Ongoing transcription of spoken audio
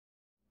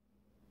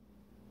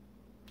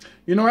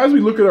You know, as we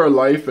look at our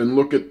life and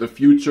look at the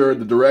future,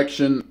 the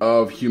direction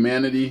of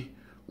humanity,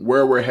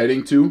 where we're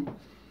heading to,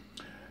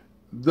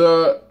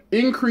 the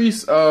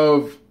increase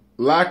of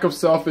lack of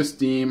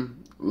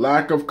self-esteem,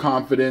 lack of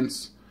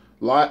confidence,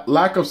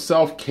 lack of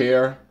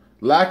self-care,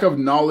 lack of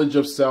knowledge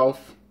of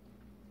self,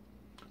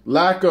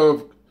 lack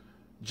of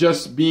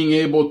just being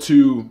able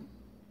to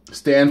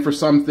stand for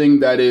something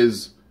that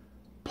is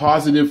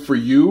positive for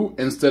you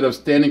instead of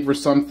standing for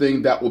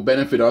something that will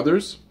benefit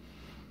others.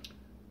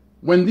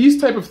 When these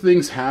type of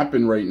things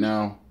happen right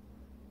now,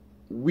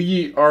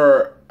 we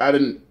are at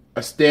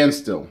a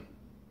standstill.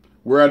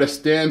 We're at a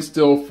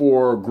standstill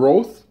for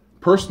growth,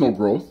 personal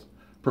growth,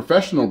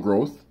 professional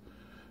growth.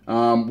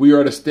 We are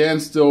at a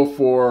standstill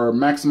for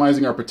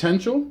maximizing our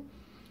potential.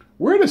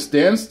 We're at a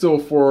standstill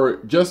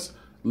for just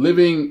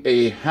living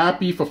a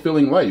happy,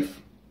 fulfilling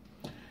life.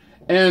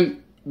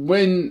 And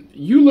when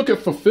you look at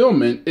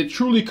fulfillment, it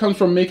truly comes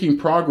from making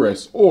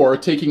progress or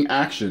taking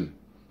action.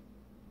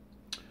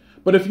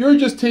 But if you're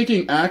just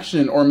taking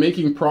action or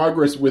making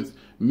progress with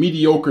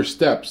mediocre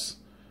steps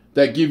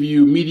that give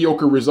you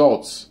mediocre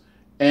results,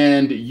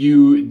 and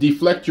you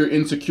deflect your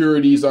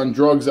insecurities on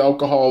drugs,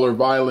 alcohol, or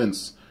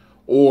violence,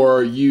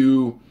 or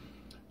you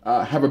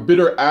have a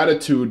bitter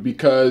attitude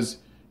because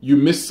you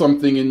missed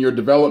something in your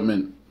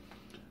development,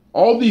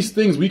 all these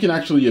things we can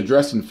actually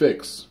address and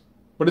fix.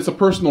 But it's a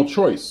personal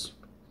choice.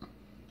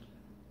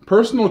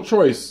 Personal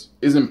choice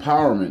is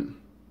empowerment.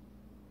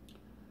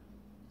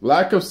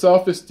 Lack of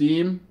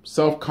self-esteem,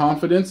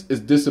 self-confidence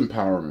is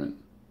disempowerment.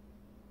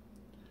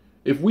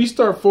 If we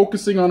start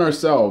focusing on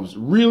ourselves,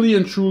 really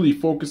and truly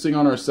focusing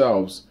on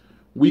ourselves,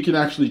 we can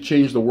actually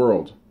change the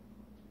world.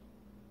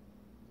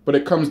 But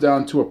it comes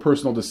down to a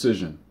personal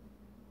decision.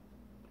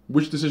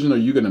 Which decision are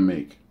you going to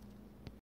make?